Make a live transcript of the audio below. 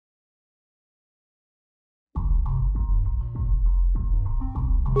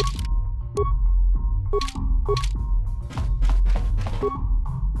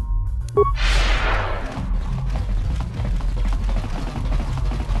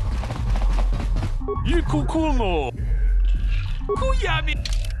Yikukuno. Kuyami.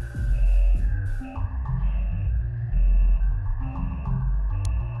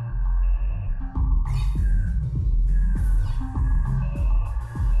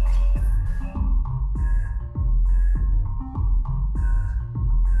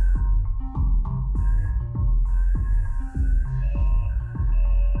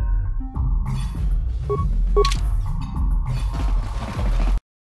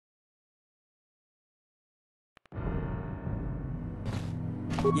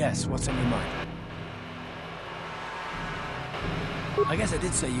 Yes, what's on your mind? I guess I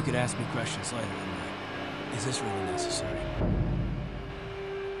did say you could ask me questions later, didn't I? Is this really necessary?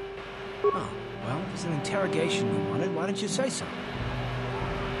 Oh, well, if it's an interrogation you wanted, why didn't you say so?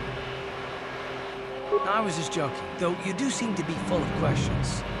 No, I was just joking, though you do seem to be full of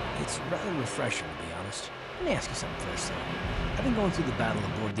questions. It's rather refreshing, to be honest. Let me ask you something first, though. I've been going through the battle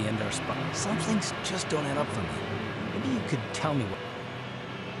aboard the Endar Spot. Some things just don't add up for me. Maybe you could tell me what...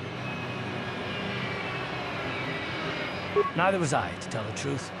 Neither was I, to tell the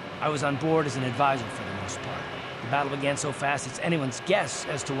truth. I was on board as an advisor for the most part. The battle began so fast it's anyone's guess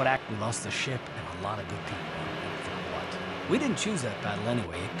as to what we lost the ship and a lot of good people. And for what? We didn't choose that battle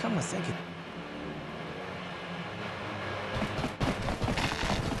anyway. Come to think of it.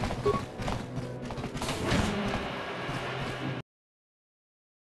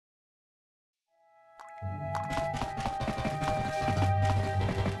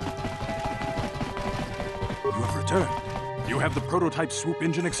 You have returned. You have the prototype swoop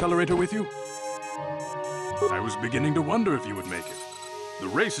engine accelerator with you? I was beginning to wonder if you would make it. The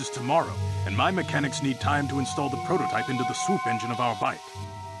race is tomorrow, and my mechanics need time to install the prototype into the swoop engine of our bike.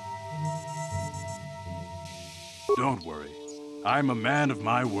 Don't worry. I'm a man of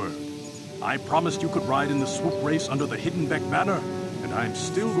my word. I promised you could ride in the swoop race under the Hidden Beck banner, and I'm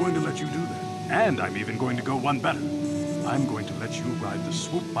still going to let you do that. And I'm even going to go one better. I'm going to let you ride the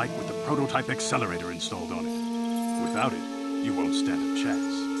swoop bike with the prototype accelerator installed on it. Without it, you won't stand a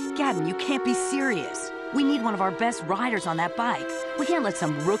chance. Gadden, you can't be serious. We need one of our best riders on that bike. We can't let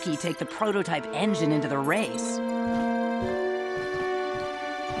some rookie take the prototype engine into the race.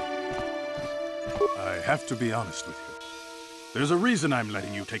 I have to be honest with you. There's a reason I'm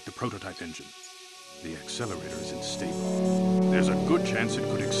letting you take the prototype engine. The accelerator is unstable. There's a good chance it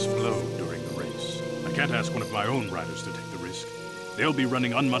could explode during the race. I can't ask one of my own riders to take the risk. They'll be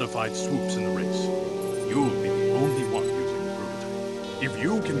running unmodified swoops in the race. You'll be the only one using the prototype. If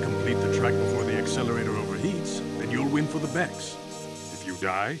you can complete the track before the accelerator overheats, then you'll win for the Becks. If you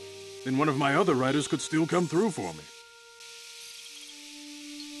die, then one of my other riders could still come through for me.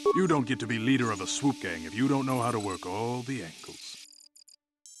 You don't get to be leader of a swoop gang if you don't know how to work all the angles.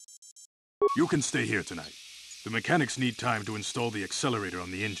 You can stay here tonight. The mechanics need time to install the accelerator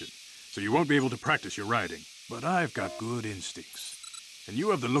on the engine, so you won't be able to practice your riding. But I've got good instincts, and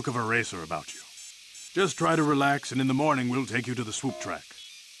you have the look of a racer about you. Just try to relax, and in the morning we'll take you to the swoop track.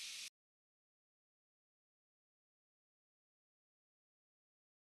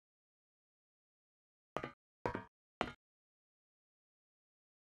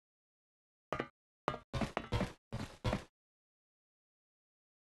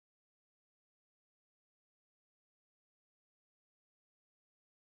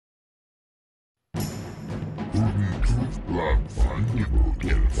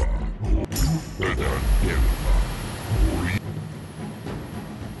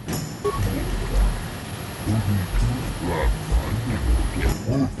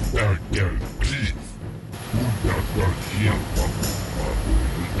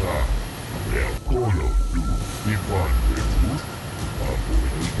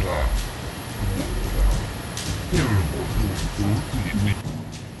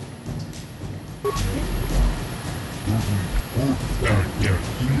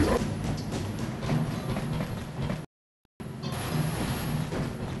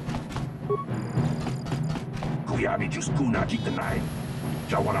 Kuyami juskuna jitanai.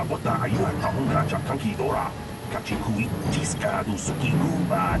 Jawana bota ayuan tahunga jakanki dora. Kachikui jiska du suki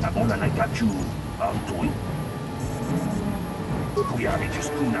kuba tabona na gachu. Altui. Kuyami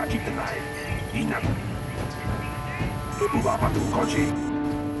juskuna jitanai. Inan. Uba batu koji.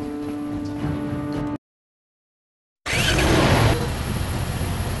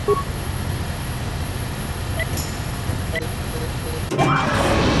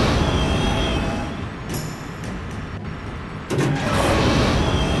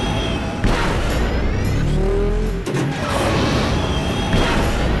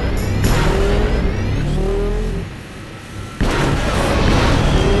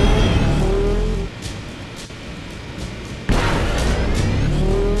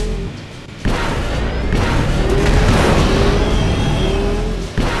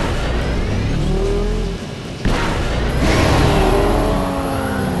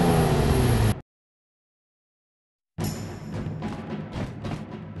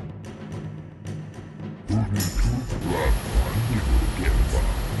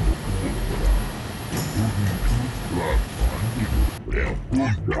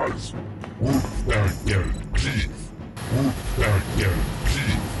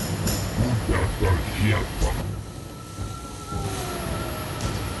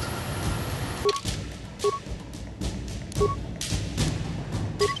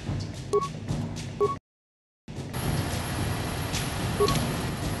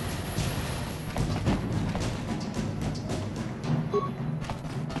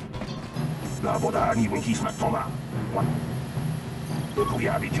 Naboda ni wikisma toma.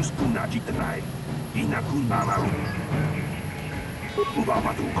 Kuyabi just kuna jitanai. Ina kunamaru.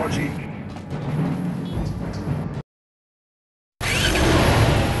 Ubabatu koji.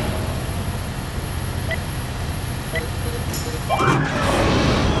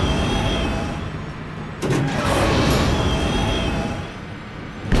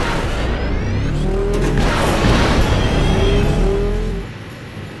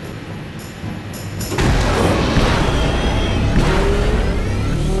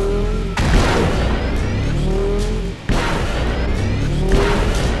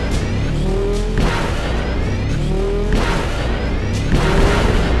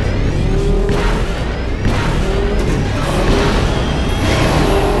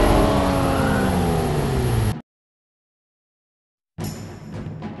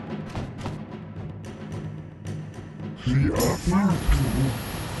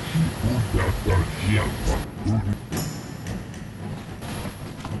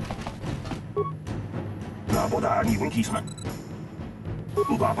 Naboda ni wikisma.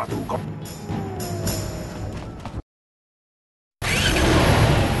 Ubabatu koji.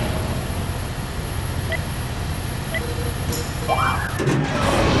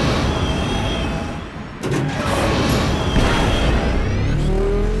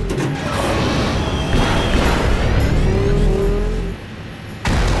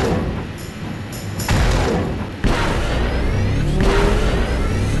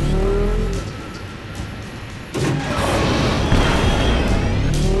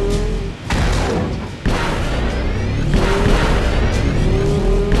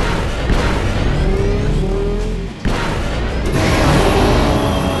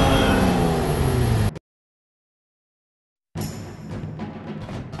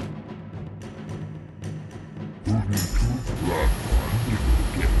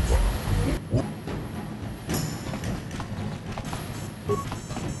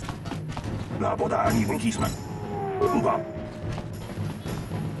 Naboda ni wikisma. Ubab.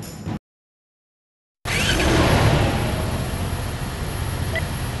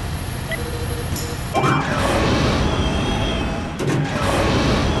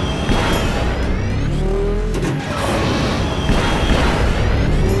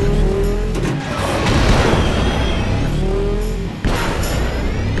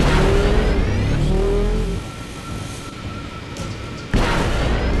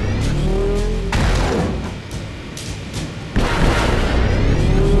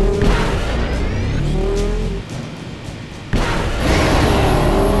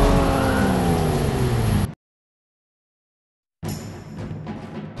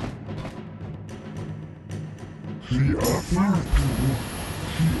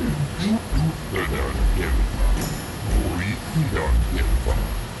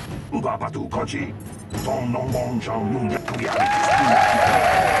 Ubabatu koji. Ton non mangian lunga kuyabi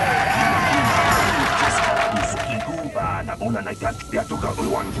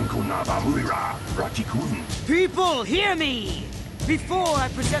People, hear me! Before I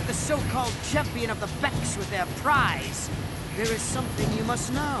present the so-called champion of the Becks with their prize, there is something you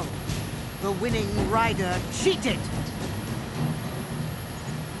must know. The winning rider cheated!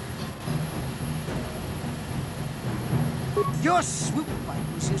 Your swoop bike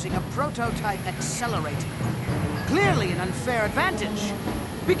was using a prototype accelerator. Clearly an unfair advantage.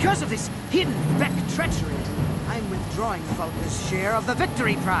 Because of this hidden Beck treachery, I'm withdrawing Vulca's share of the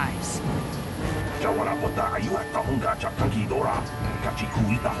victory prize.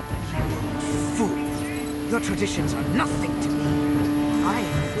 Fool! Your traditions are nothing to me. I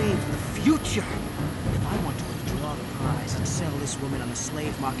crave the future. If I want to withdraw the prize and sell this woman on the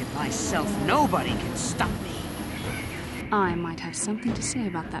slave market myself, nobody can stop me. I might have something to say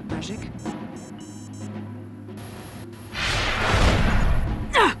about that, Brejik.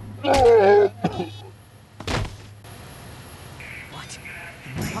 What?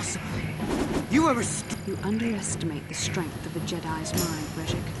 Impossible. You were You underestimate the strength of a Jedi's mind,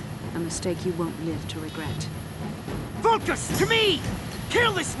 Brejik. A mistake you won't live to regret. Vulcus, to me!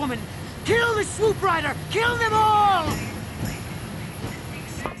 Kill this woman! Kill the swoop rider! Kill them all!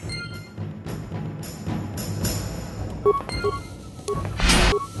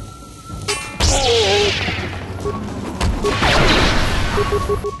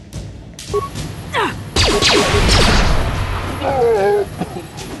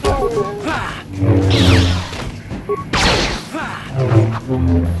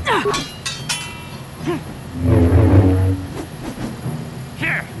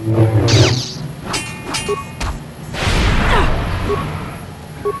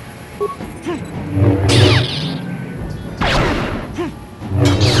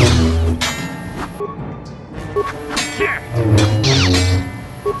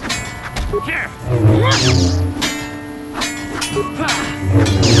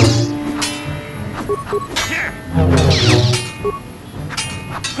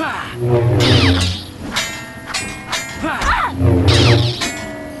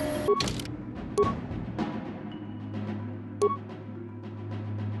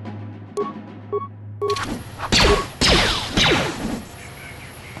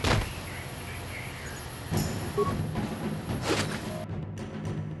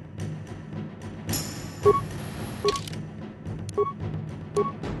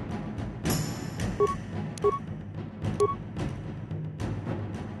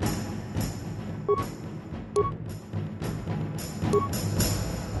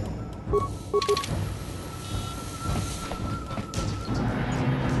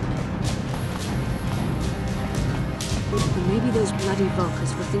 Maybe those bloody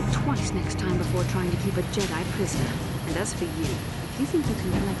Vulkars will think twice next time before trying to keep a Jedi prisoner. And as for you, if you think you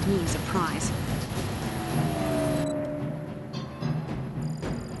can collect me as a prize...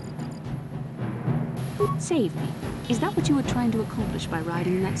 Save me. Is that what you were trying to accomplish by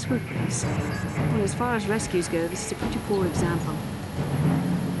riding in that swoop race? Well, as far as rescues go, this is a pretty poor example.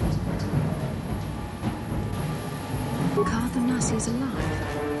 Karth of Nasi is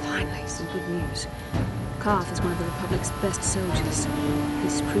alive. Finally, some good news. Karth is one of the Republic's best soldiers.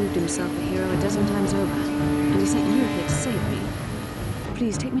 He's proved himself a hero a dozen times over, and he sent you here to save me.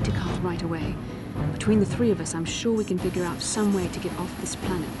 Please take me to Karth right away. Between the three of us, I'm sure we can figure out some way to get off this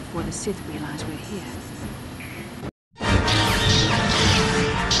planet before the Sith realize we're here.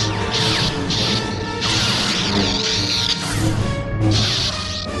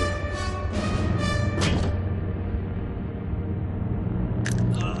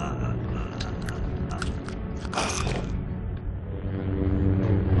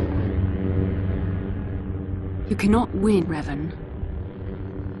 You cannot win, Revan.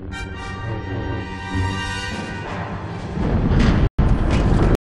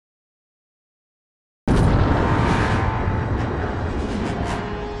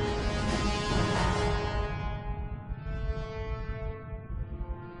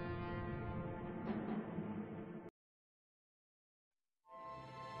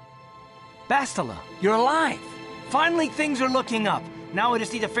 Bastila, you're alive! Finally, things are looking up. Now we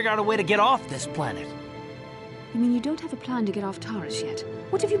just need to figure out a way to get off this planet. You mean you don't have a plan to get off Taris yet?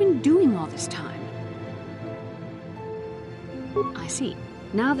 What have you been doing all this time? I see.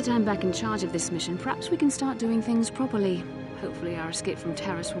 Now that I'm back in charge of this mission, perhaps we can start doing things properly. Hopefully our escape from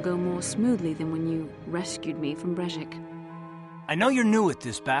Taris will go more smoothly than when you rescued me from Brejik. I know you're new at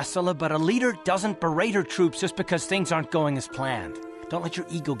this, Bastila, but a leader doesn't berate her troops just because things aren't going as planned. Don't let your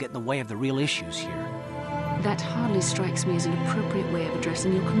ego get in the way of the real issues here. That hardly strikes me as an appropriate way of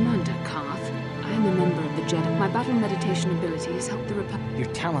addressing your commander, Karth. I am a member of the Jedi. My battle meditation ability has helped the Republic.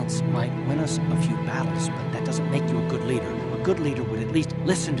 Your talents might win us a few battles, but that doesn't make you a good leader. A good leader would at least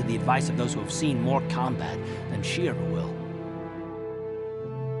listen to the advice of those who have seen more combat than she ever will.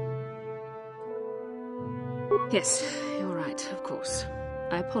 Yes, you're right, of course.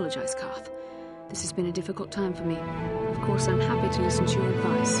 I apologize, Karth. This has been a difficult time for me. Of course, I'm happy to listen to your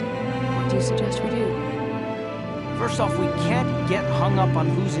advice. What do you suggest we do? First off, we can't get hung up on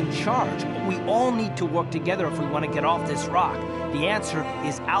who's in charge. We all need to work together if we want to get off this rock. The answer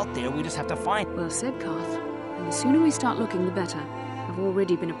is out there, we just have to find it. Well said, Karth. And the sooner we start looking, the better. I've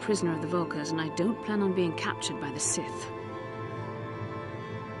already been a prisoner of the Vulkars, and I don't plan on being captured by the Sith.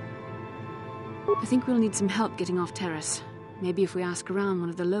 I think we'll need some help getting off Taris. Maybe if we ask around, one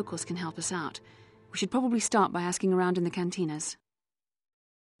of the locals can help us out. We should probably start by asking around in the cantinas.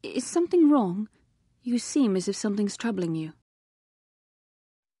 Is something wrong? You seem as if something's troubling you.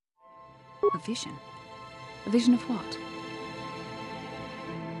 A vision? A vision of what?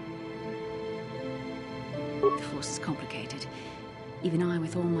 The Force is complicated. Even I,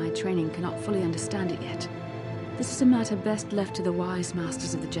 with all my training, cannot fully understand it yet. This is a matter best left to the wise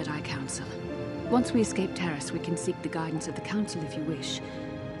masters of the Jedi Council. Once we escape Taris, we can seek the guidance of the Council if you wish.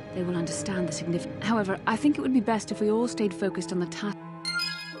 They will understand the significance. However, I think it would be best if we all stayed focused on the task.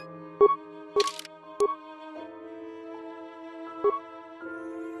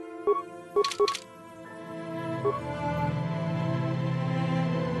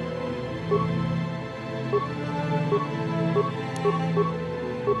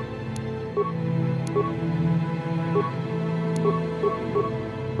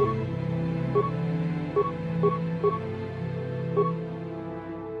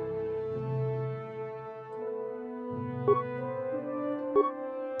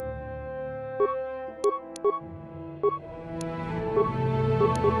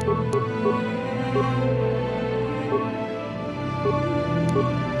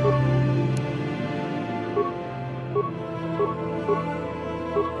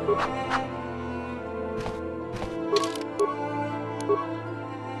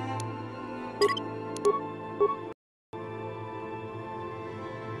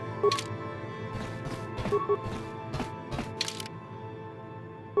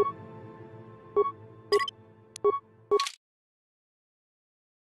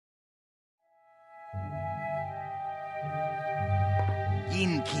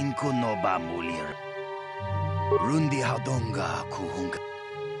 Inkin kuno ba mulir? Rundi hadonga kuhunga.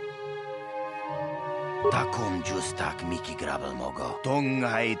 Takom justak miki grabel mogo.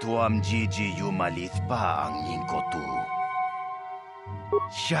 Tongai tuam jiji yumalith pa ang yingkotu.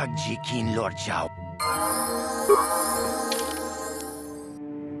 Shagji kin lord chao.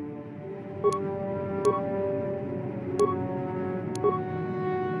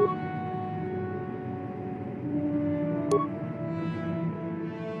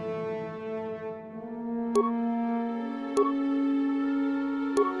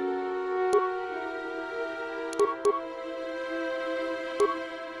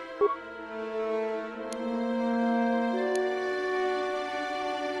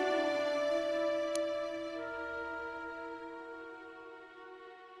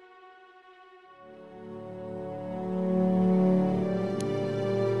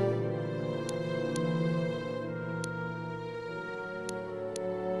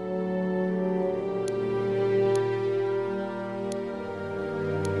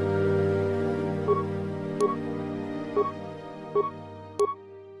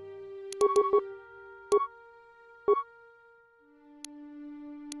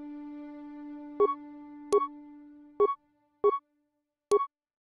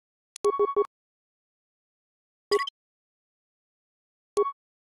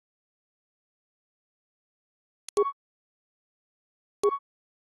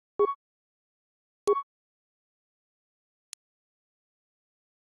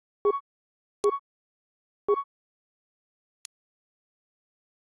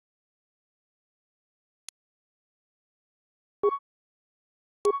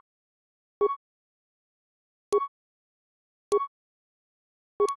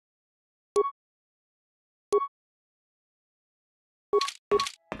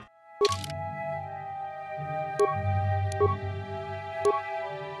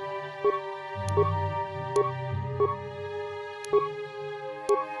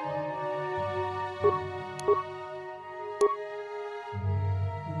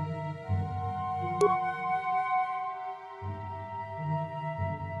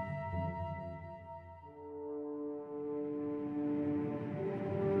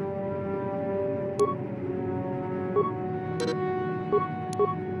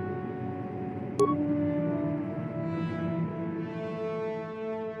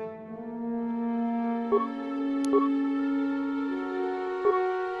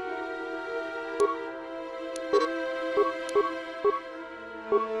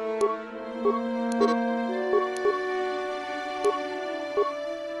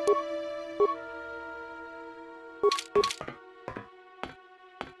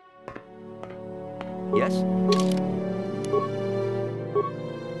 Yes?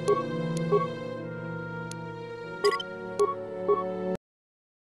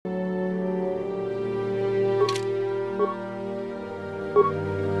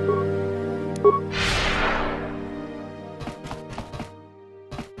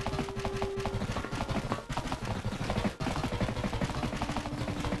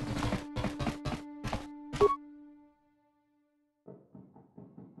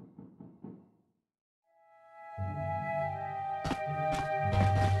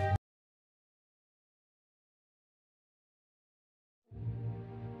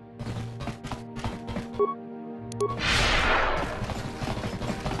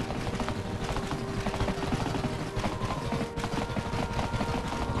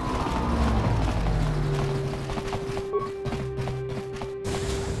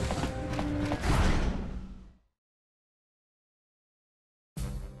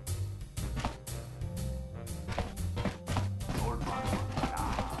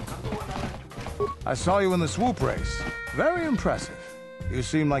 I saw you in the swoop race. Very impressive. You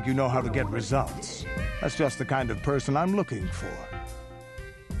seem like you know how to get results. That's just the kind of person I'm looking for.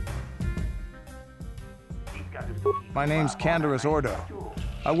 My name's Canderous Ordo.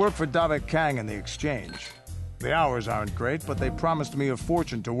 I work for Davik Kang in the Exchange. The hours aren't great, but they promised me a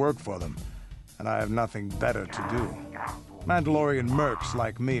fortune to work for them, and I have nothing better to do. Mandalorian mercs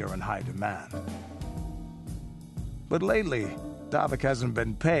like me are in high demand. But lately, Davik hasn't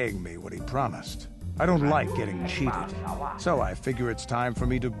been paying me what he promised. I don't like getting cheated, so I figure it's time for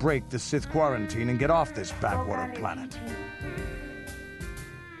me to break the Sith quarantine and get off this backwater planet.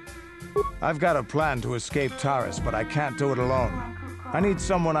 I've got a plan to escape Taris, but I can't do it alone. I need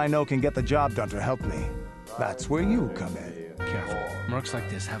someone I know can get the job done to help me. That's where you come in. Careful. Mercs like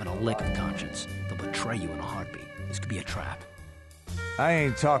this haven't a lick of conscience. They'll betray you in a heartbeat. This could be a trap. I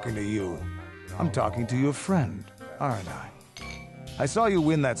ain't talking to you. I'm talking to your friend, aren't I? I saw you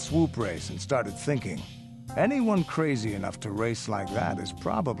win that swoop race and started thinking, anyone crazy enough to race like that is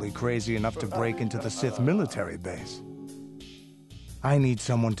probably crazy enough to break into the Sith military base. I need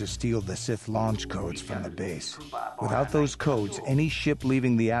someone to steal the Sith launch codes from the base. Without those codes, any ship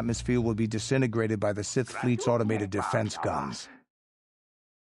leaving the atmosphere will be disintegrated by the Sith fleet's automated defense guns.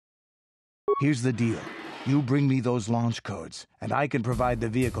 Here's the deal. You bring me those launch codes, and I can provide the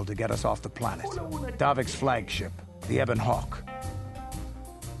vehicle to get us off the planet. Davik's flagship, the Ebon Hawk.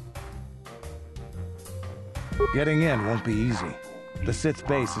 Getting in won't be easy. The Sith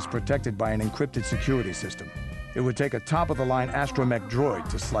base is protected by an encrypted security system. It would take a top-of-the-line astromech droid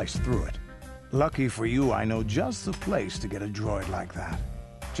to slice through it. Lucky for you, I know just the place to get a droid like that.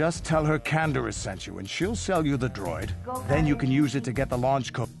 Just tell her Candaris sent you, and she'll sell you the droid. Then you can use it to get the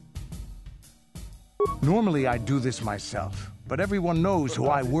launch code. Normally, I'd do this myself, but everyone knows who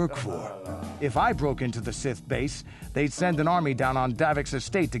I work for. If I broke into the Sith base, they'd send an army down on Davik's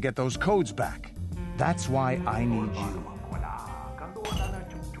estate to get those codes back. That's why I need you.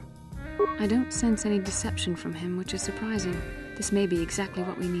 I don't sense any deception from him, which is surprising. This may be exactly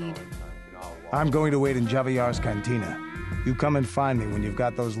what we need. I'm going to wait in Javier's cantina. You come and find me when you've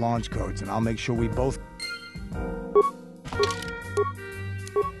got those launch codes, and I'll make sure we both...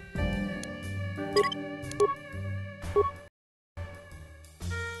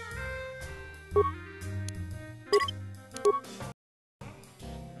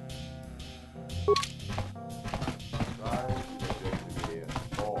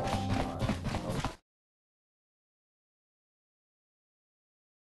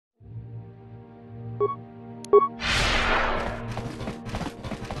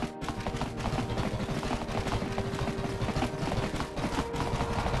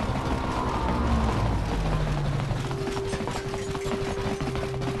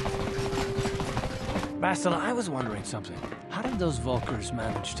 Bastila, I was wondering something. How did those Vulkars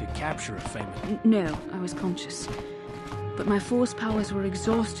manage to capture a famous... No, I was conscious. But my force powers were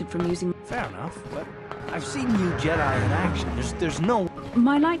exhausted from using... Fair enough, but I've seen you Jedi in action. There's no...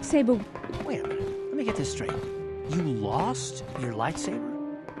 My lightsaber... Wait a minute. Let me get this straight. You lost your lightsaber?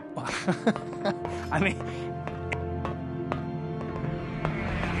 Well, I mean...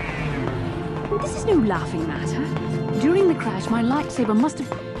 This is no laughing matter. During the crash, my lightsaber must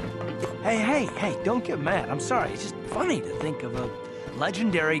have... Hey, don't get mad. I'm sorry. It's just funny to think of a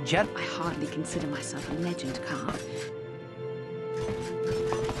legendary Jedi... I hardly consider myself a legend, Carve.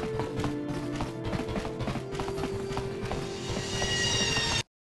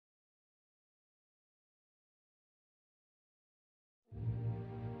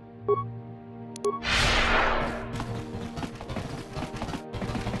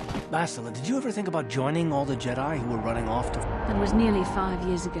 Bastila, did you ever think about joining all the Jedi who were running off to... That was nearly 5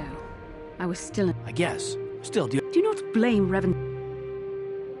 years ago. I was still in... I guess. Still, do you... Do not blame Revan...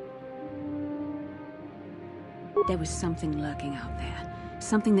 There was something lurking out there.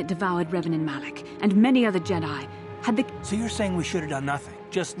 Something that devoured Revan and Malak, and many other Jedi. Had the... So you're saying we should have done nothing?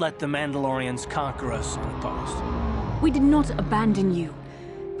 Just let the Mandalorians conquer us unopposed? We did not abandon you.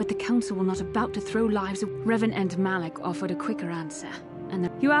 But the Council were not about to throw lives... Revan and Malak offered a quicker answer. And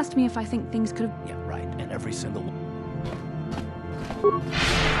you asked me if I think things could have... Yeah, right. And every single one.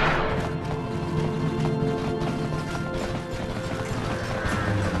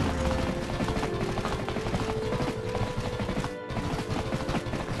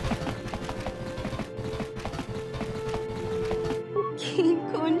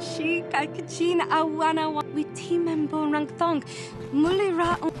 Kunshi kakachina awana we timembo rang thong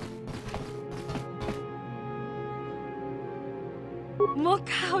mulira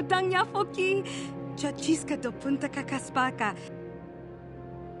Mokau dangya foki chachiska do punta kakaspaka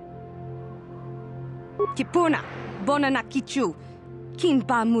Kipuna bona na kichu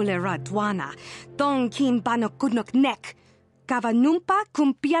kinba mulera dwana dong kinba no kunok nek kavanumpa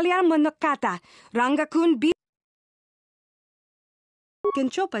kumpialia monokata ranga kun bi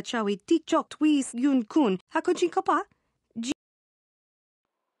Kenchopa chawi tichok twis yun kun hakojin kopa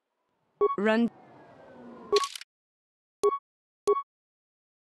run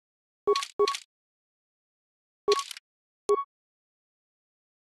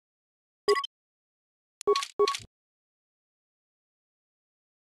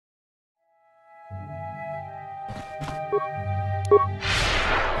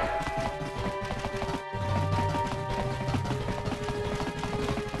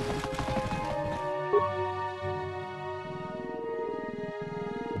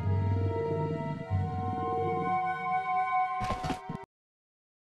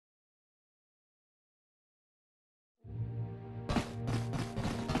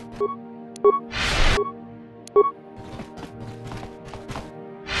Hey,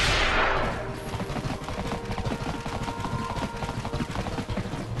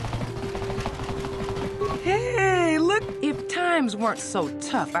 look! If times weren't so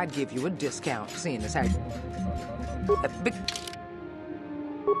tough, I'd give you a discount, seeing as how...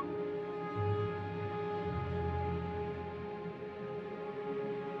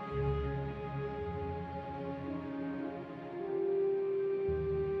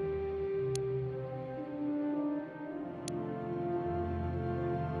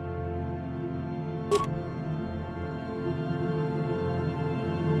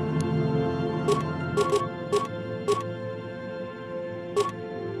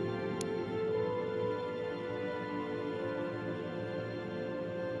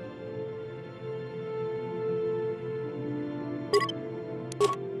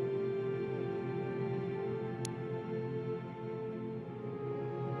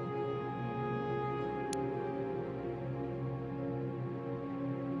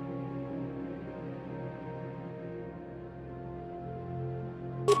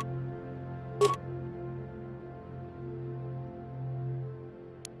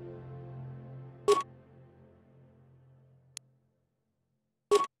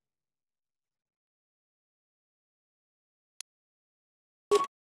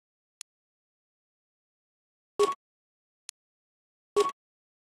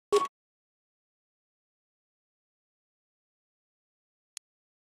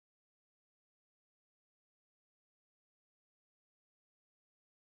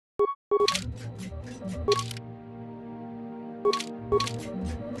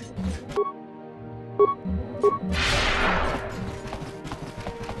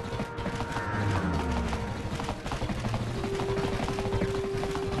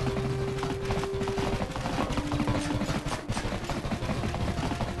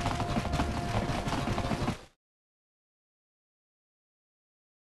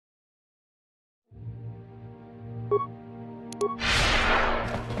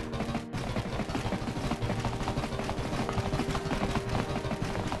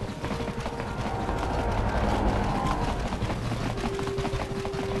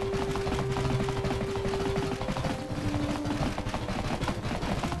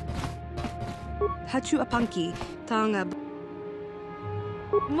 Hachu apanki, tanga.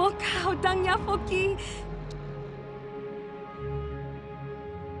 Mokau dangya foki.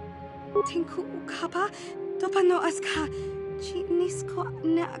 Tinku ukapa, topano aska. Chinisko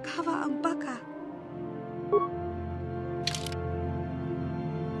na akava ang baka.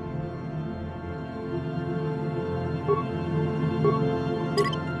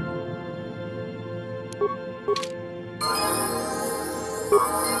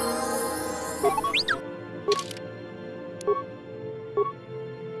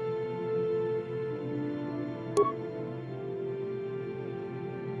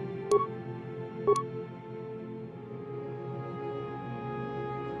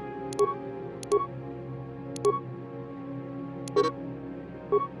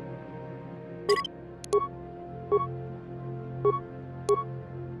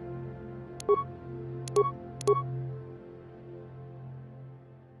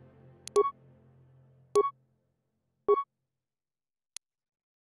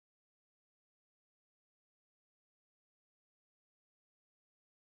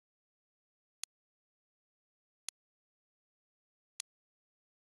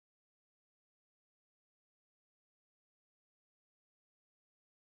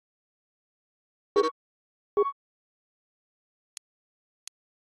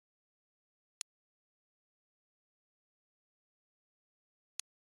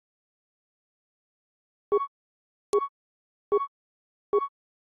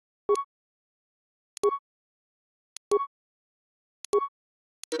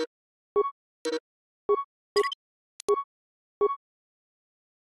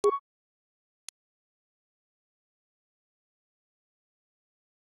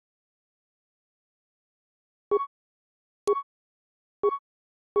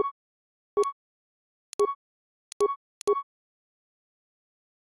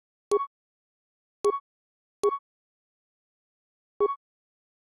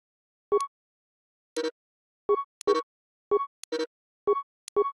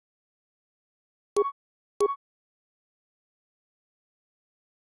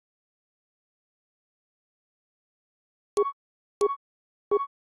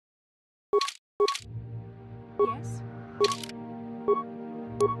 Yes?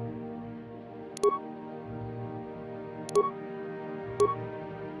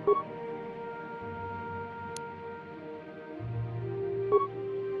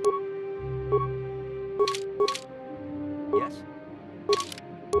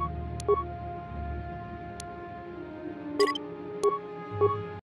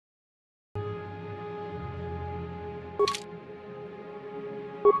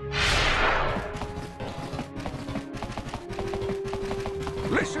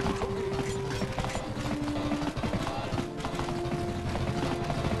 Listen to me.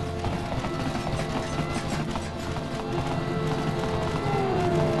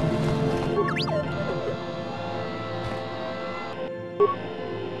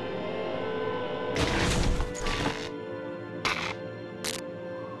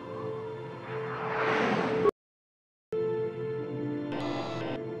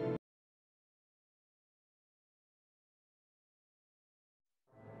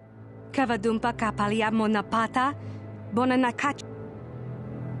 Kavadumpa kapalia monapata, bonanakach.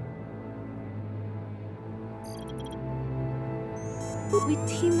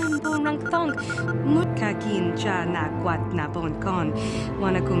 Witiman bonang thong, mutkakin cha na kwat na bonkon,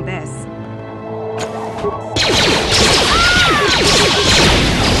 wanakumbes.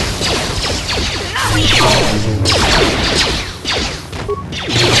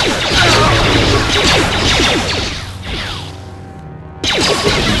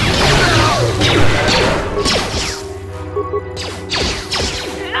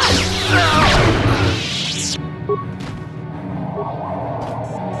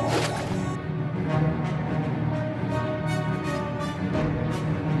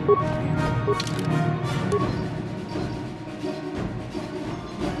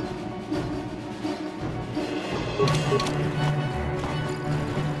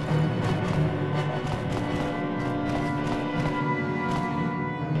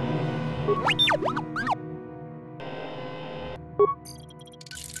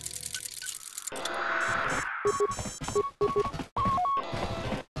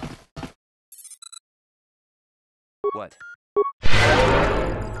 What?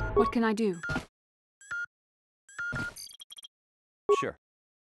 What can I do? Sure.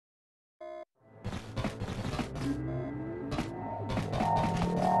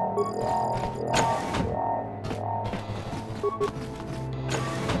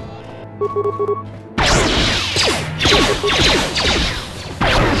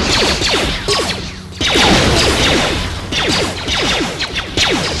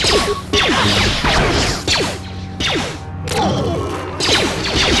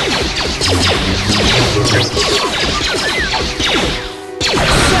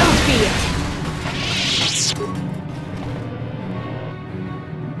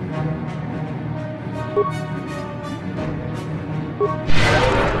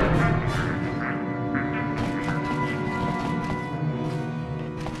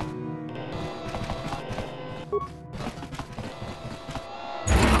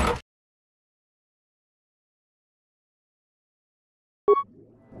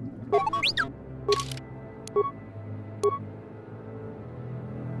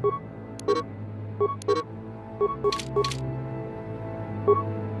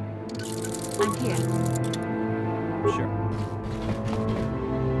 I'm here. Sure.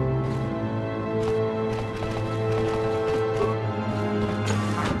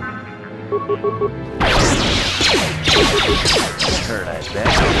 Hurt, I bet.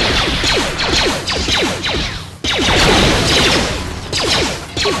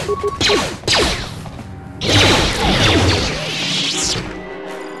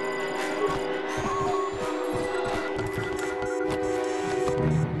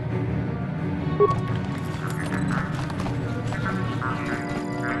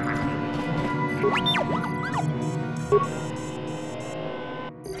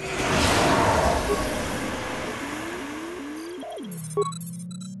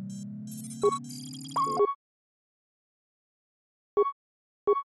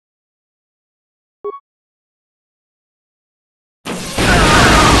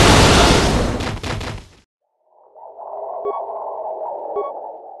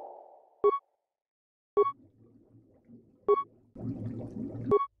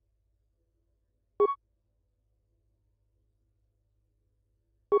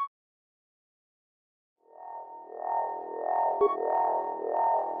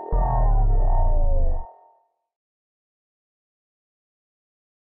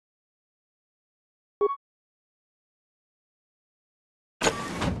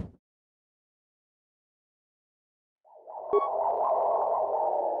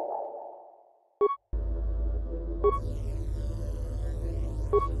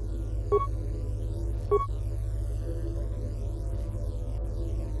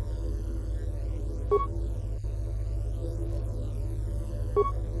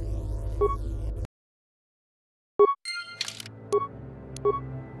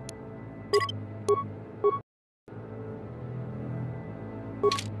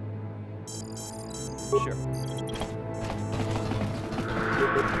 Sure.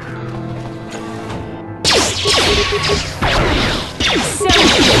 Tiscado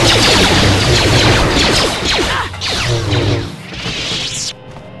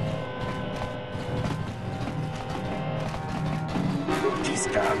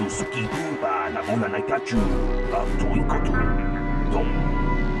suki kuba na bona na kachu of toin KOTOR. Dom.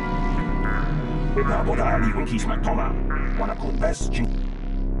 Na boda liwin kisma toma. Wana konves chin.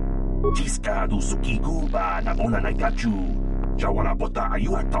 Tiscado suki kuba na bona na kachu. Jawana bota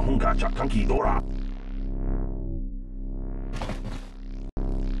ayu at tahunga cha kanki dora.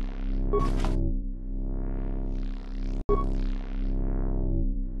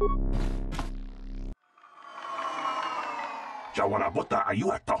 Jawana bota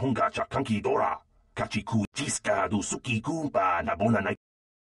ayu at tahunga cha kanki dora. Kachiku tiscado suki kuba na bona na.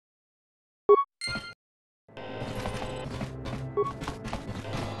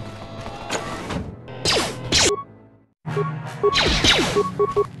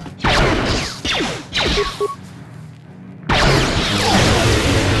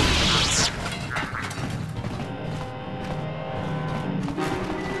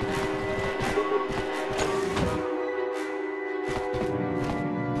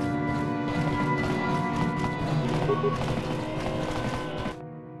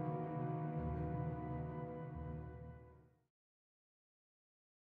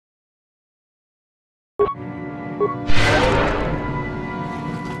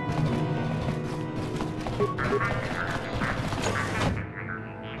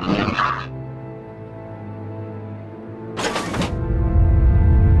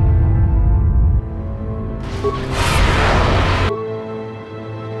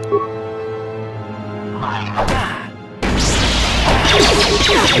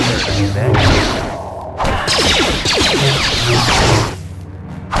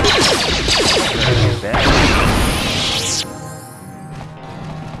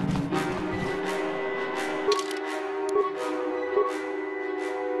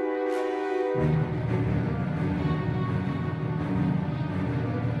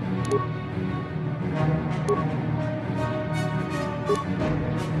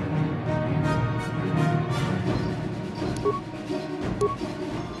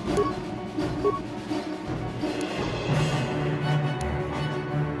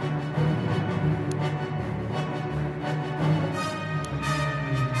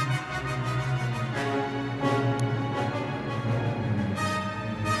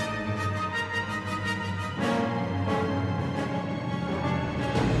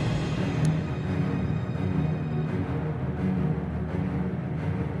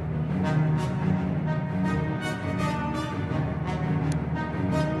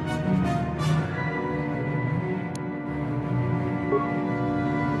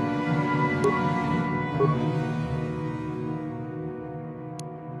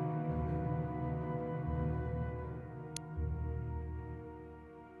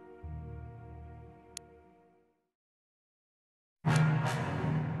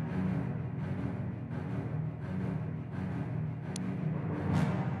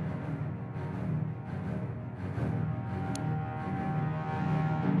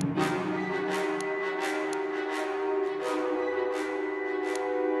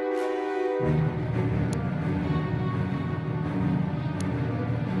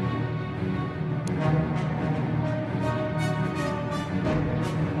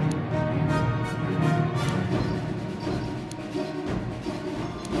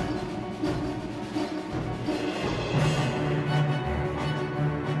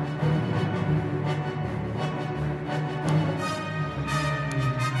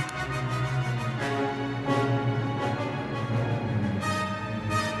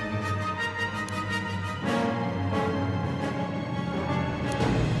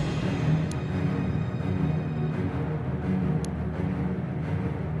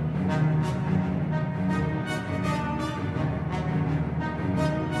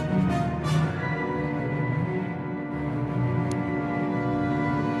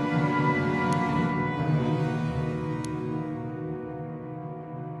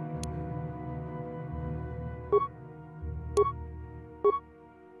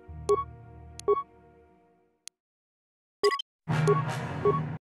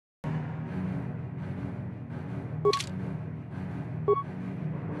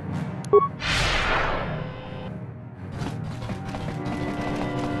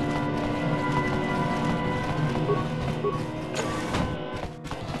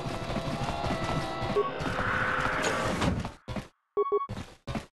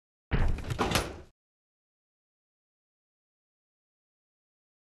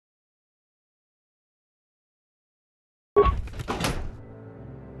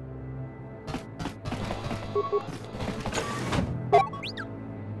 Yes.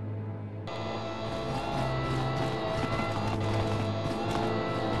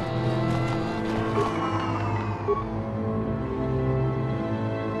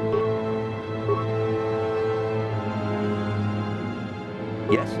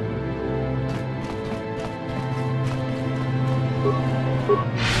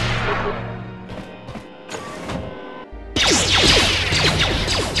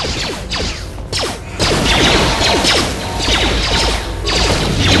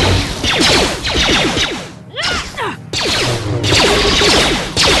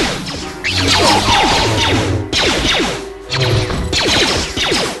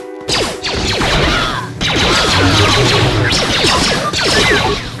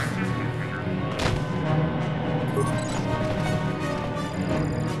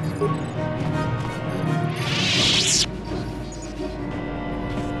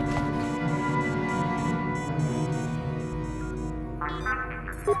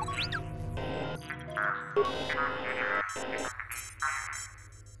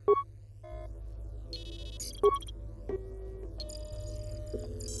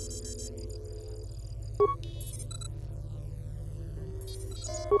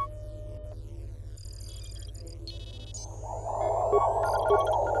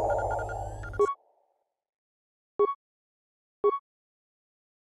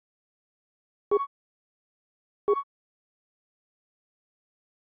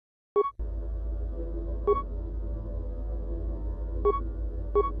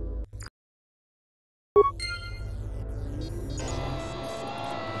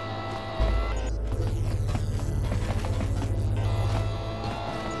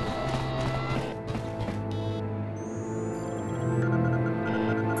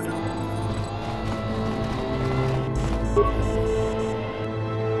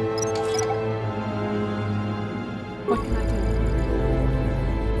 What can I do?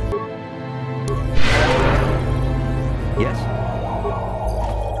 Yes.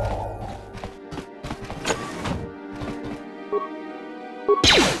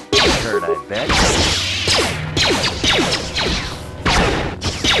 Heard, I bet.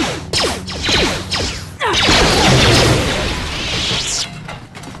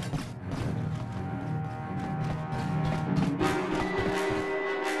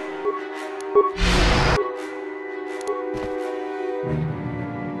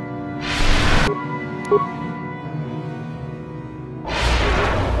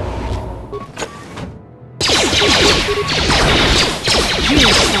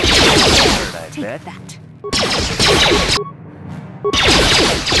 Take that.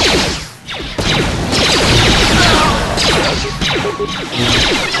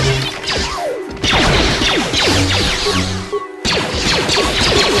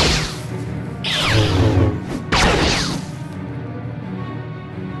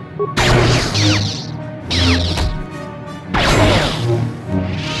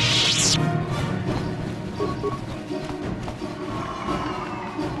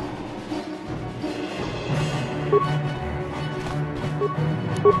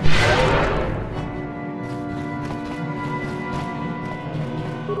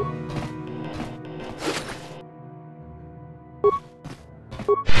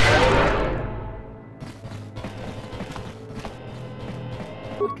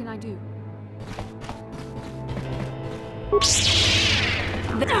 What can I do?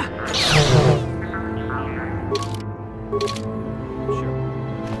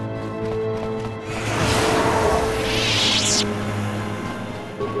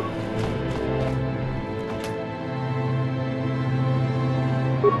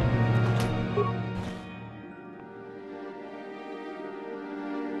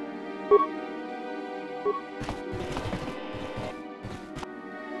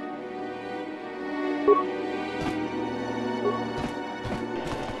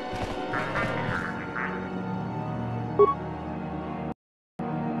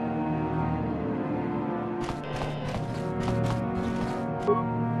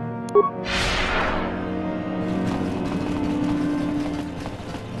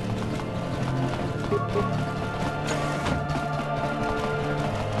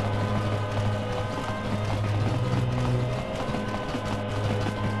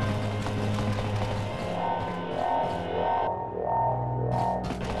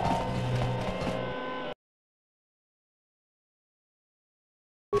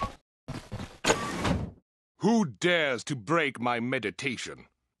 Who dares to break my meditation?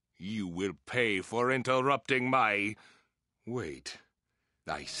 You will pay for interrupting my... Wait.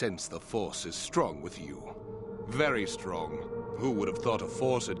 I sense the Force is strong with you. Very strong. Who would have thought a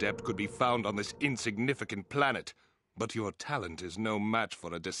Force Adept could be found on this insignificant planet? But your talent is no match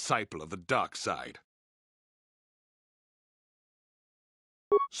for a disciple of the dark side.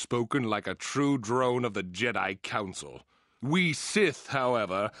 Spoken like a true drone of the Jedi Council. We Sith,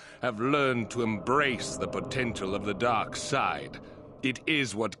 however, have learned to embrace the potential of the dark side. It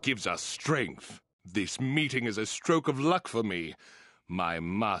is what gives us strength. This meeting is a stroke of luck for me. My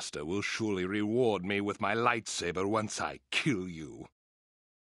master will surely reward me with my lightsaber once I kill you.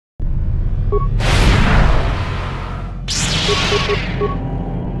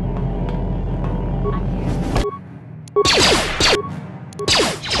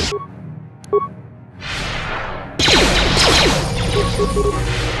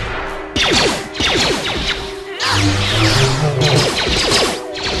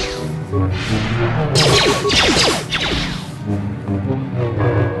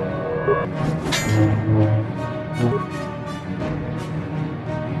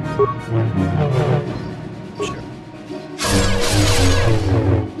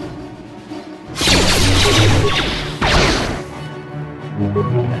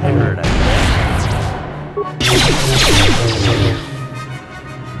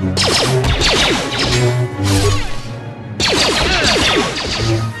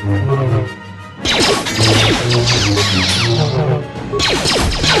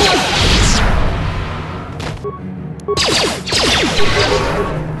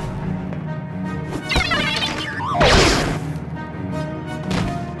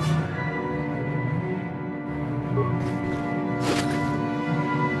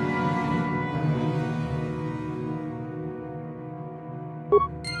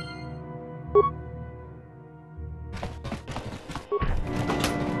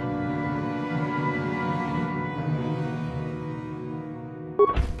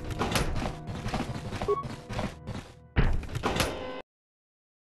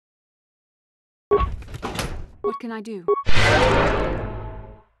 What can I do?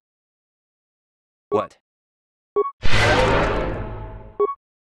 What?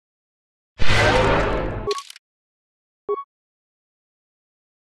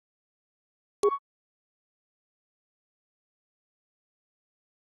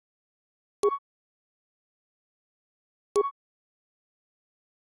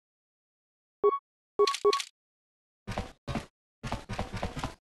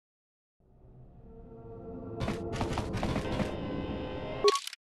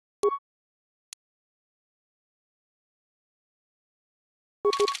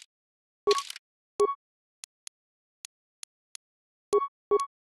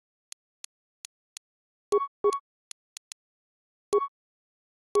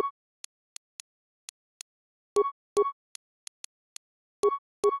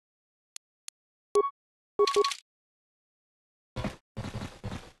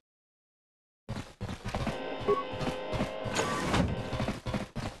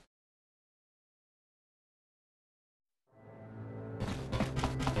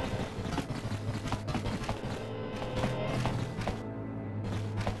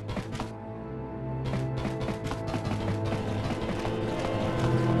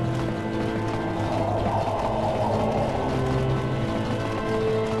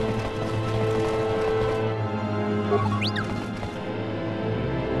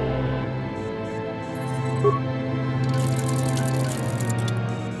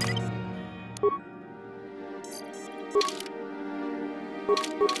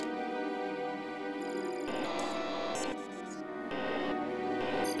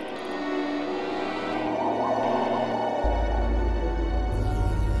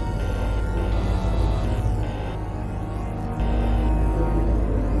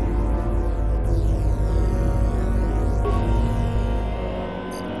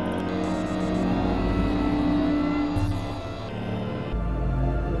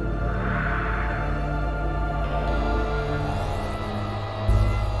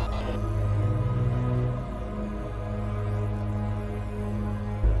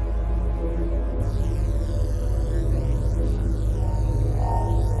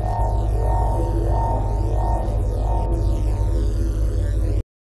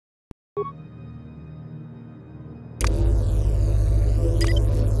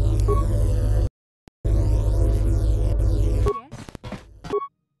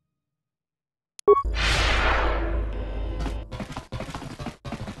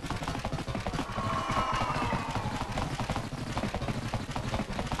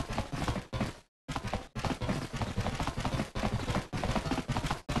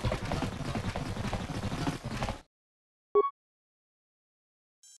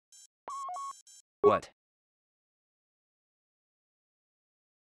 What?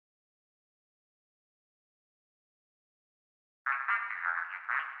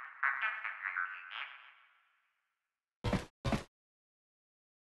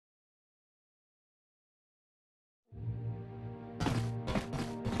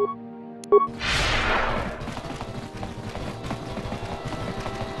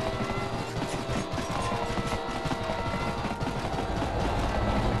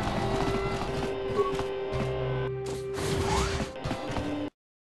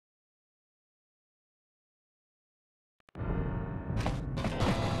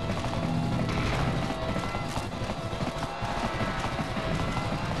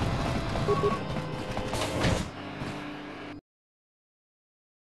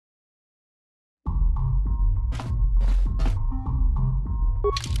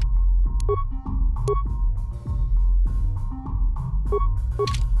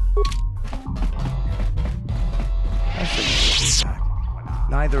 I figured you'd be back.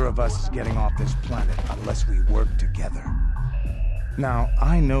 Neither of us is getting off this planet unless we work together. Now,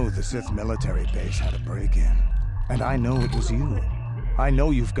 I know the Sith military base had a break-in, and I know it was you. I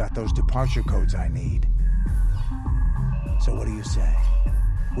know you've got those departure codes I need. So what do you say?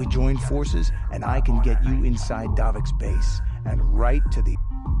 We join forces, and I can get you inside Davik's base, and right to the...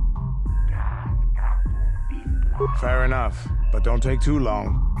 Fair enough, but don't take too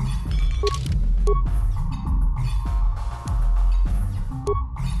long.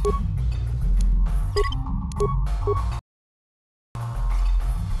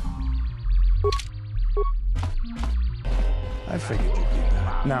 I figured you'd be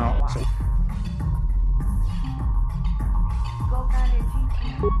back. Now, so...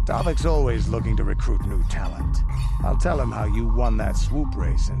 Davik's always looking to recruit new talent. I'll tell him how you won that swoop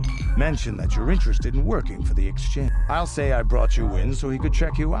race and mention that you're interested in working for the exchange. I'll say I brought you in so he could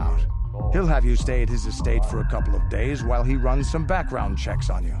check you out. He'll have you stay at his estate for a couple of days while he runs some background checks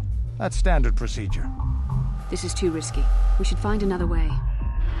on you. That's standard procedure. This is too risky. We should find another way.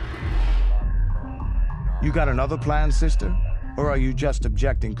 You got another plan, sister? Or are you just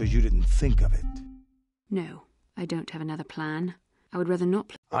objecting because you didn't think of it? No, I don't have another plan. I would rather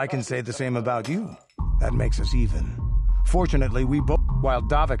not. I can say the same about you. That makes us even. Fortunately, we both... While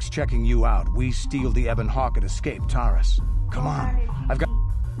Davik's checking you out, we steal the Ebon Hawk and escape Taris. Come on, I've got...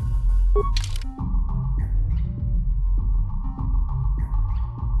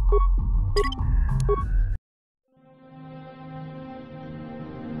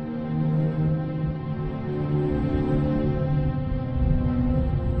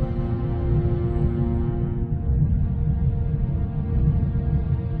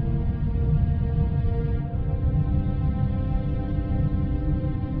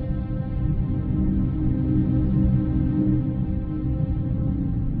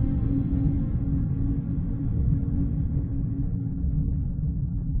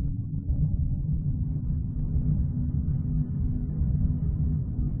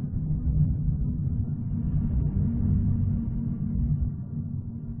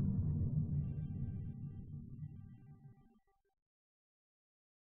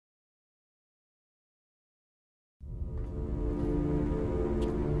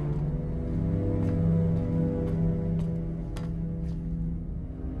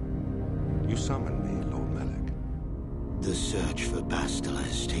 You summoned me, Lord Malak. The search for Bastila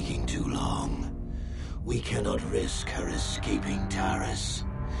is taking too long. We cannot risk her escaping Taris.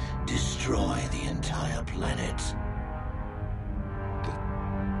 Destroy the entire planet.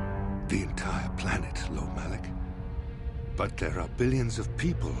 The entire planet, Lord Malak? But there are billions of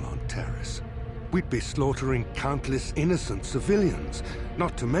people on Taris. We'd be slaughtering countless innocent civilians,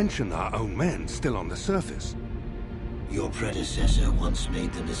 not to mention our own men still on the surface. Your predecessor once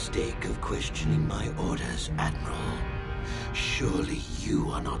made the mistake of questioning my orders, Admiral. Surely you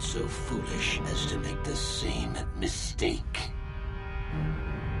are not so foolish as to make the same mistake.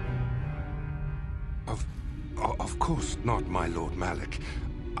 Of course not, my Lord Malak.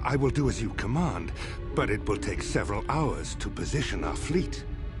 I will do as you command, but it will take several hours to position our fleet.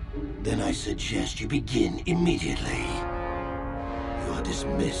 Then I suggest you begin immediately. You are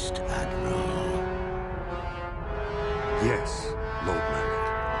dismissed, Admiral. Yes, Lord Malak.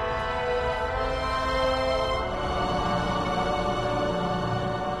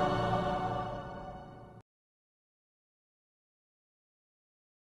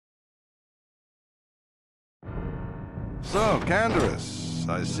 So, Canderous,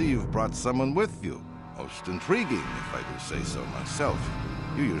 I see you've brought someone with you. Most intriguing, if I do say so myself.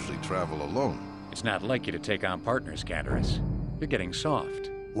 You usually travel alone. It's not like you to take on partners, Canderous. You're getting soft.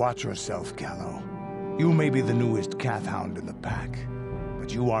 Watch yourself, Callow. You may be the newest Cathhound in the pack,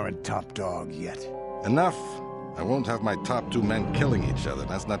 but you aren't top dog yet. Enough. I won't have my top two men killing each other.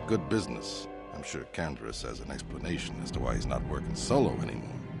 That's not good business. I'm sure Candaris has an explanation as to why he's not working solo anymore.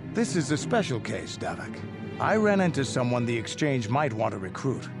 This is a special case, Davik. I ran into someone the Exchange might want to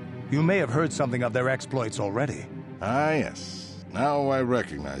recruit. You may have heard something of their exploits already. Ah, yes. Now I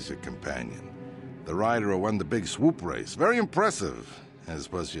recognize your companion. The rider who won the big swoop race. Very impressive,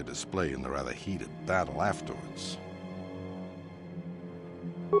 as was your display in the rather heated battle afterwards.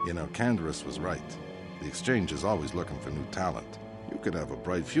 You know, Candaris was right. The Exchange is always looking for new talent. You could have a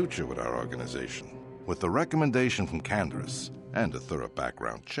bright future with our organization. With the recommendation from Candaris and a thorough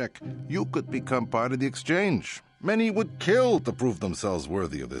background check, you could become part of the Exchange. Many would kill to prove themselves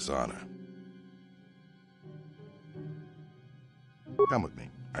worthy of this honor. Come with me.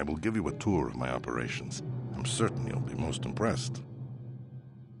 I will give you a tour of my operations. I'm certain you'll be most impressed.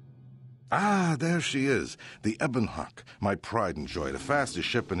 Ah, there she is, the Ebon Hawk, my pride and joy, the fastest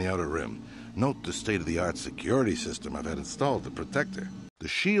ship in the Outer Rim. Note the state-of-the-art security system I've had installed to protect her. The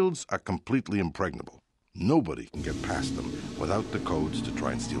shields are completely impregnable. Nobody can get past them without the codes to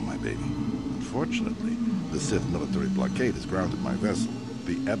try and steal my baby. Unfortunately, the Sith military blockade has grounded my vessel.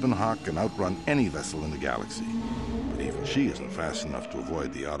 The Ebon Hawk can outrun any vessel in the galaxy. But even she isn't fast enough to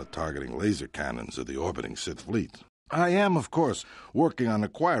avoid the auto-targeting laser cannons of the orbiting Sith fleet. I am, of course, working on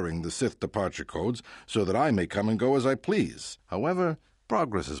acquiring the Sith departure codes so that I may come and go as I please. However,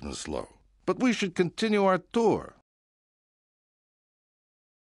 progress has been slow. But we should continue our tour.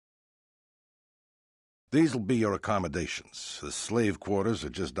 These will be your accommodations. The slave quarters are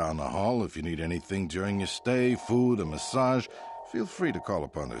just down the hall. If you need anything during your stay, food, a massage, feel free to call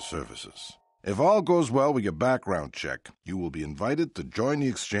upon their services. If all goes well with your background check, you will be invited to join the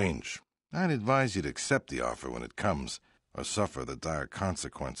Exchange. I'd advise you to accept the offer when it comes, or suffer the dire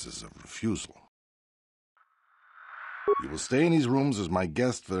consequences of refusal. You will stay in these rooms as my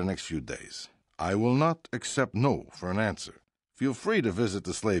guest for the next few days. I will not accept no for an answer. Feel free to visit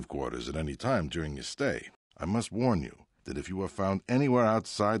the slave quarters at any time during your stay. I must warn you that if you are found anywhere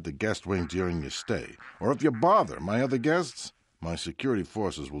outside the guest wing during your stay, or if you bother my other guests, my security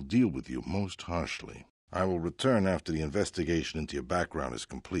forces will deal with you most harshly. I will return after the investigation into your background is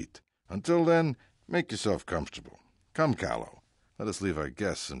complete. Until then, make yourself comfortable. Come, Callow. Let us leave our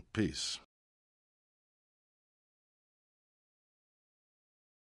guests in peace.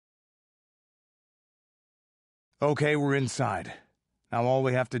 Okay, we're inside. Now all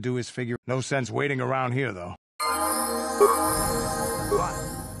we have to do is figure... No sense waiting around here, though. What?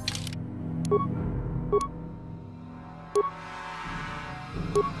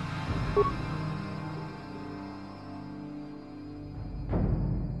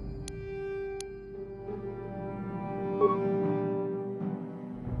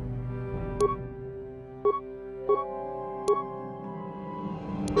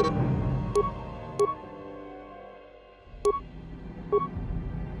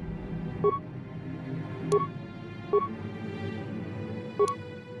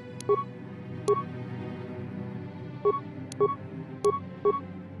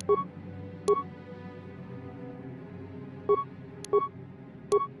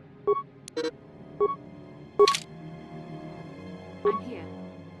 I'm here.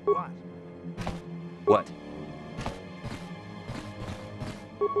 What? What?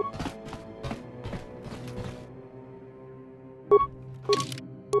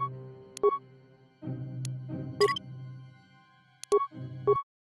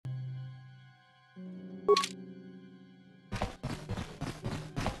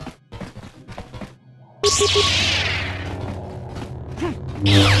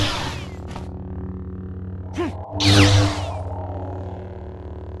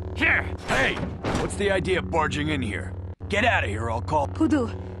 Here! Hey! What's the idea of barging in here? Get out of here, I'll call...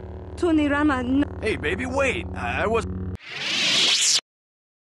 Pudu, Tunirama, no. Hey, baby, wait! I was...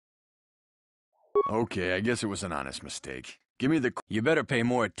 Okay, I guess it was an honest mistake. Give me the... You better pay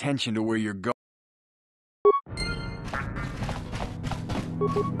more attention to where you're going.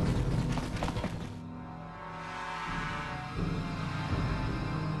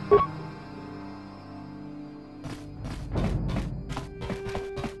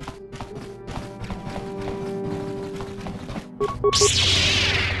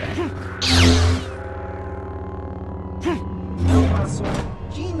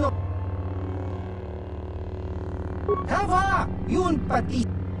 Hava! Yun pati!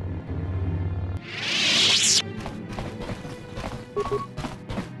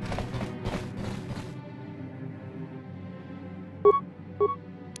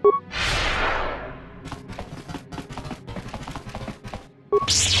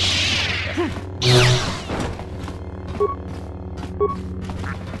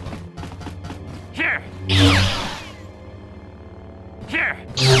 Here! Here!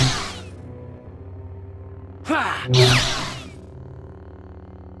 Here!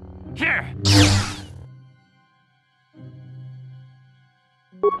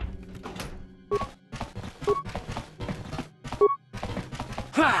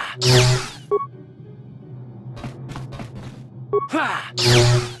 Ha! Ha!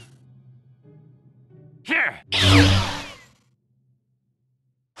 Here!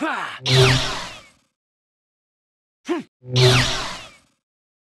 Ha!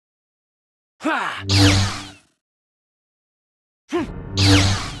 Ha!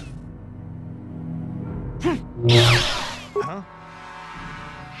 Huh?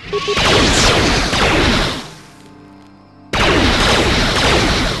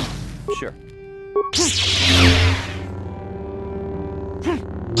 Sure.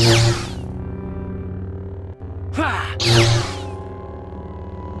 Ha!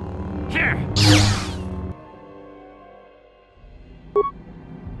 Here!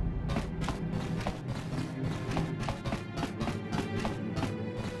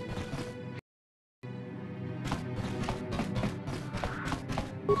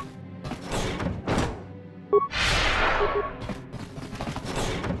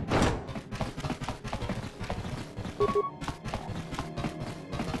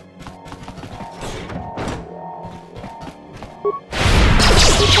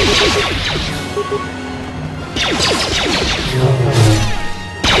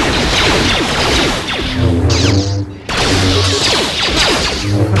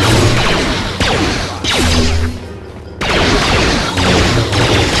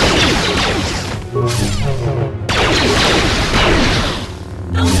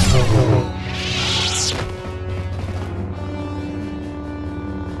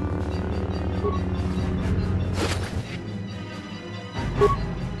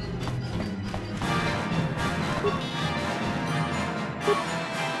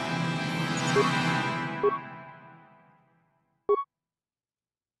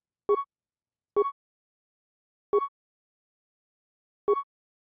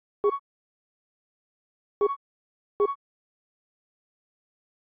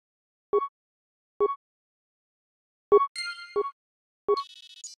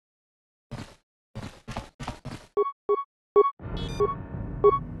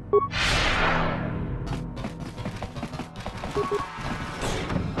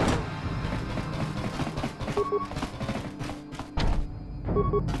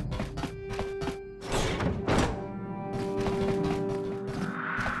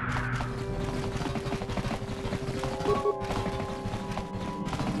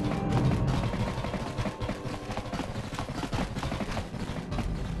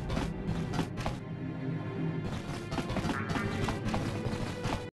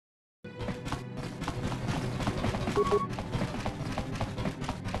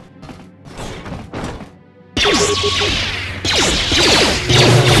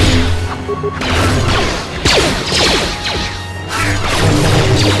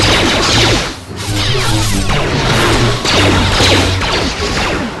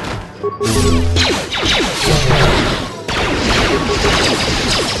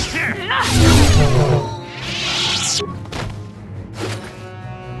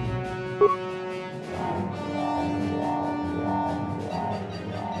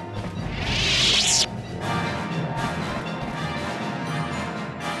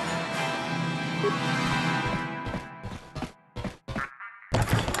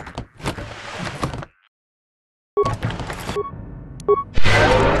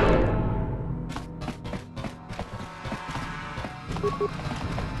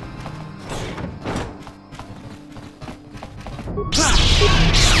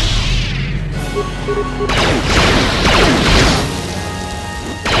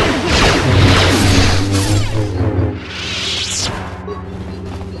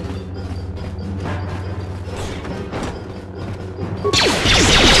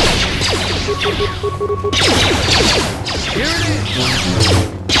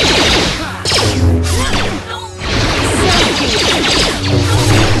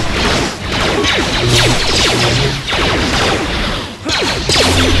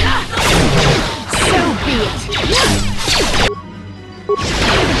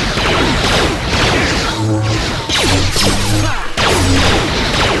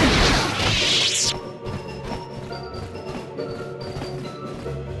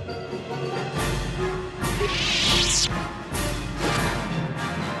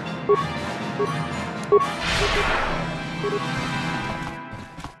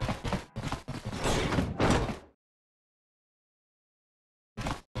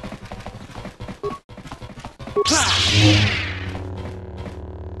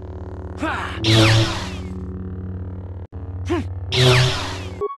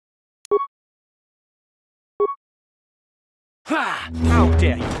 How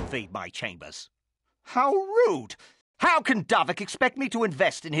dare you invade my chambers? How rude! How can Davik expect me to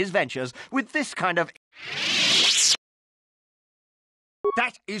invest in his ventures with this kind of...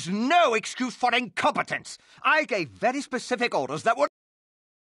 That is no excuse for incompetence! I gave very specific orders that were...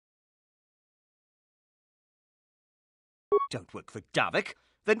 Don't work for Davik?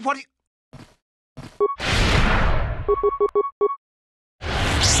 Then what do you...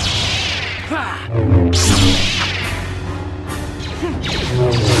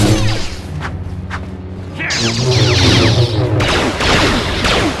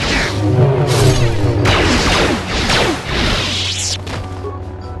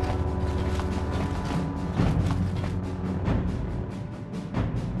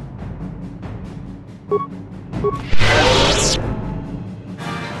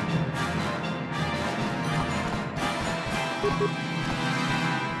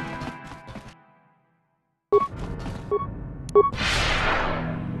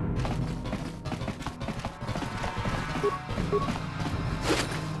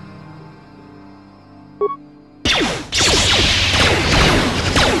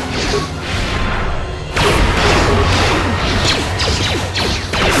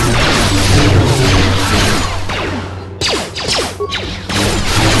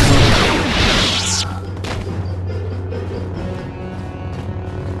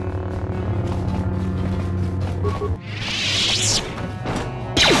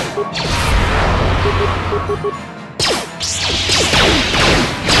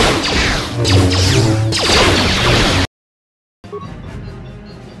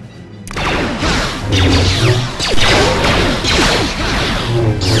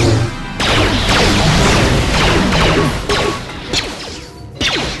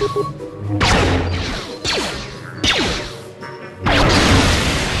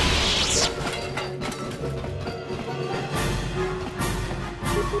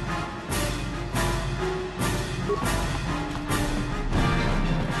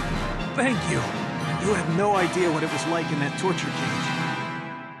 Thank you. You have no idea what it was like in that torture cage.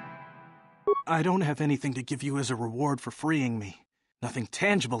 I don't have anything to give you as a reward for freeing me. Nothing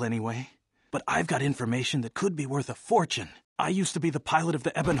tangible anyway. But I've got information that could be worth a fortune. I used to be the pilot of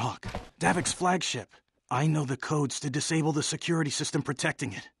the Ebon Hawk, Davik's flagship. I know the codes to disable the security system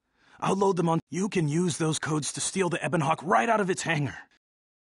protecting it. I'll load them on. You can use those codes to steal the Ebon Hawk right out of its hangar.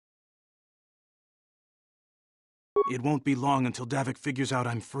 It won't be long until Davik figures out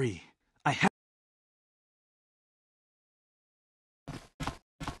I'm free.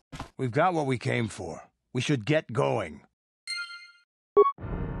 We've got what we came for. We should get going.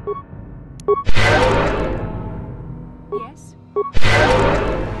 Yes?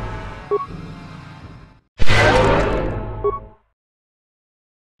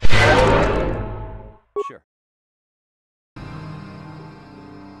 Sure.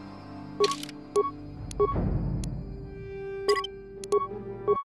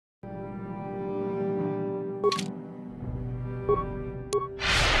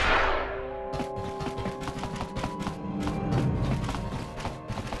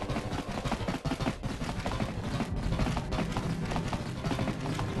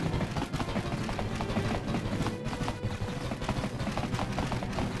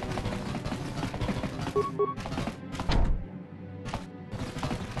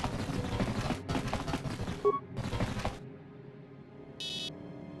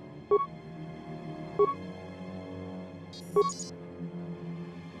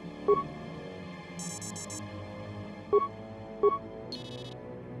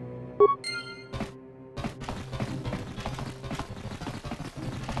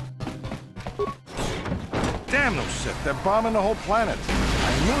 Damn those Sith, they're bombing the whole planet.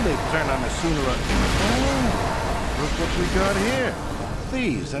 I knew they'd turn on us sooner or... Oh, look what we got here.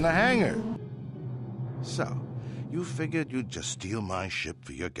 Thieves in a hangar. So, you figured you'd just steal my ship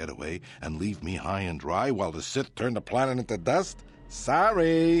for your getaway and leave me high and dry while the Sith turn the planet into dust?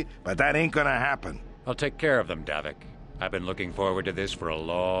 Sorry, but that ain't gonna happen. I'll take care of them, Davik. I've been looking forward to this for a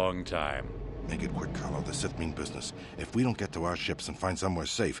long time. Make it quick, Carlo. The Sith mean business. If we don't get to our ships and find somewhere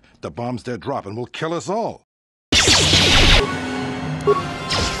safe, the bombs they're dropping will kill us all.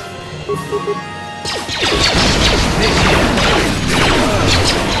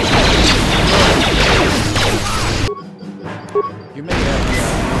 You may have me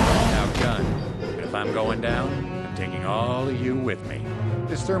outgunned, but if I'm going down, I'm taking all of you with me.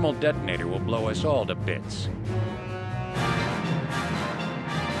 This thermal detonator will blow us all to bits. Bring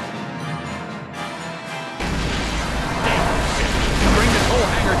this whole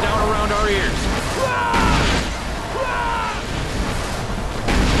hangar down around our ears.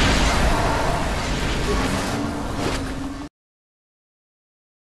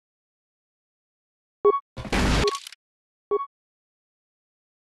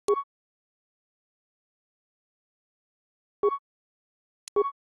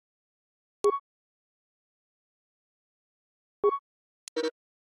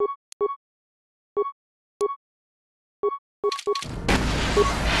 Let's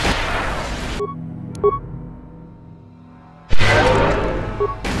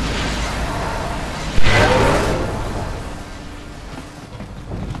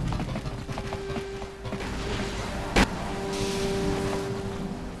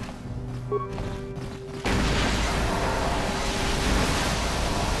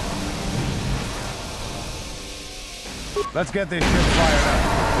get this ship fired up.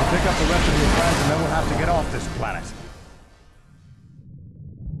 We'll pick up the rest of your friends and then we'll have to get off this planet.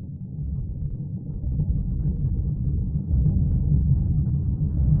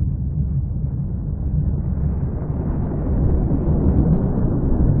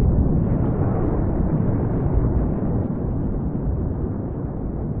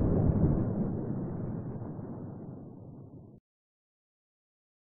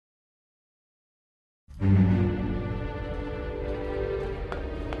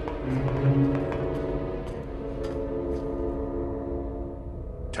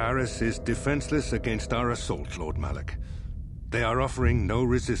 Taris is defenseless against our assault, Lord Malak. They are offering no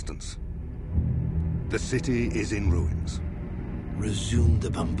resistance. The city is in ruins. Resume the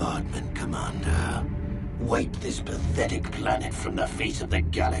bombardment, Commander. Wipe this pathetic planet from the face of the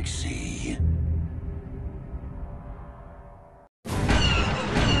galaxy.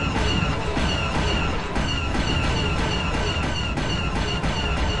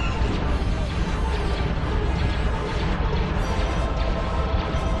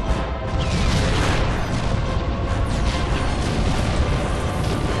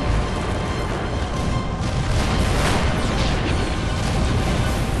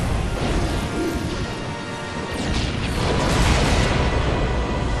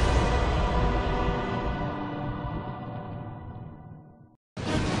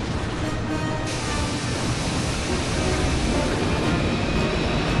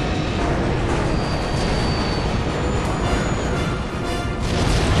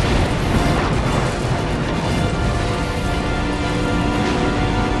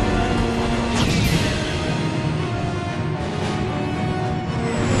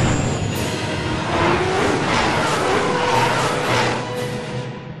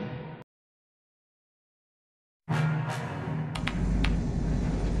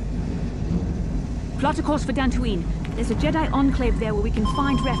 Plot a course for Dantooine. There's a Jedi enclave there where we can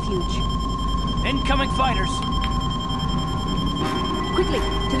find refuge. Incoming fighters! Quickly,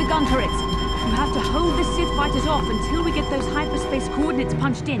 to the gun turrets. You have to hold the Sith fighters off until we get those hyperspace coordinates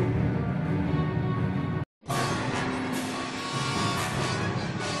punched in.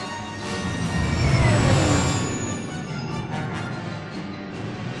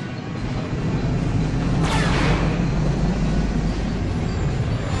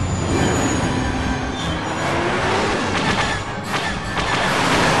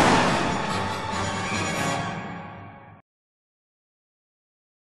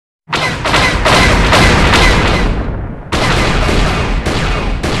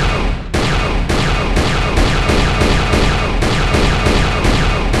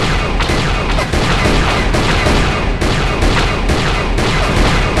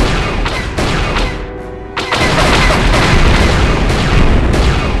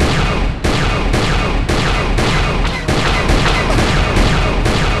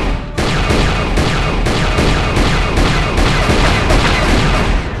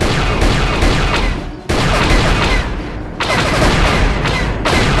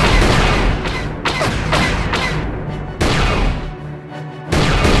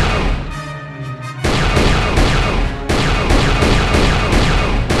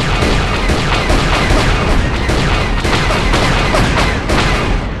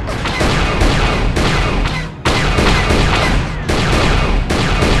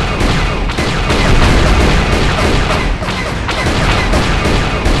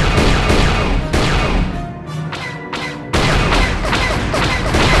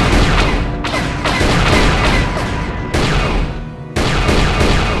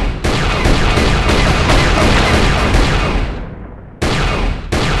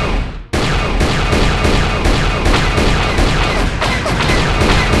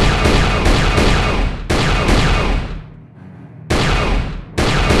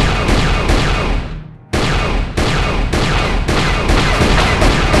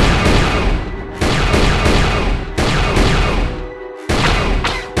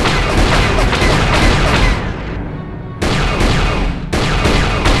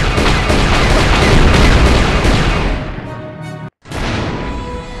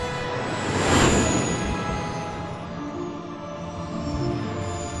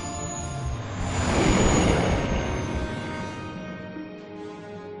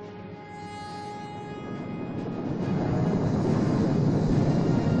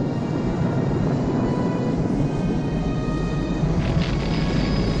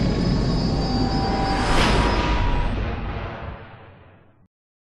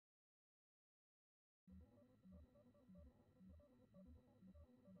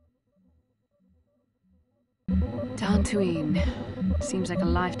 Dantooine. Seems like a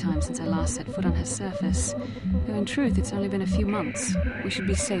lifetime since I last set foot on her surface. Though in truth, it's only been a few months. We should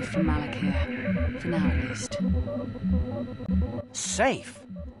be safe from Malik here. For now, at least. Safe?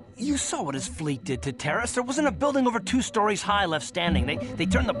 You saw what his fleet did to Taris. There wasn't a building over 2 stories high left standing. They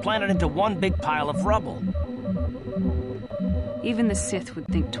turned the planet into one big pile of rubble. Even the Sith would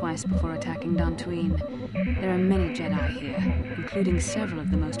think twice before attacking Dantooine. There are many Jedi here, including several of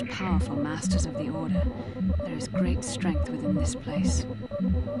the most powerful Masters of the Order. There is great strength within this place.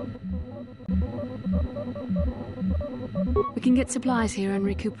 We can get supplies here and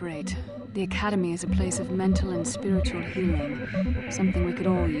recuperate. The Academy is a place of mental and spiritual healing, something we could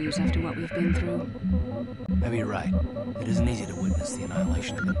all use after what we've been through. Maybe you're right. It isn't easy to witness the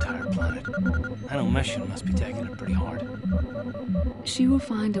annihilation of an entire planet. I know Mission must be taking it pretty hard. She will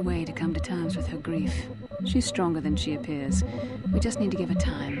find a way to come to terms with her grief. She's stronger than she appears. We just need to give her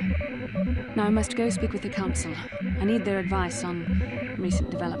time. Now I must go speak with the Council. I need their advice on recent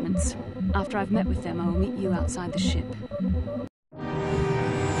developments. After I've met with them, I will meet you outside the ship.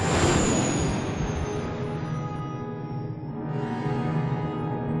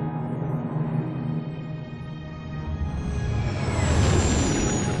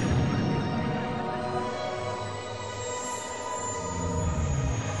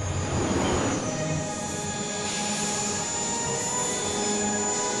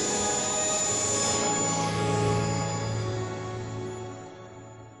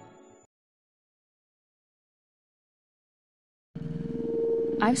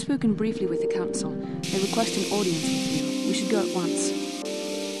 I've spoken briefly with the Council. They request an audience with you. We should go at once.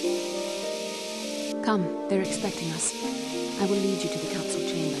 Come, they're expecting us. I will lead you to the Council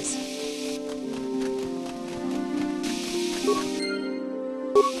chambers.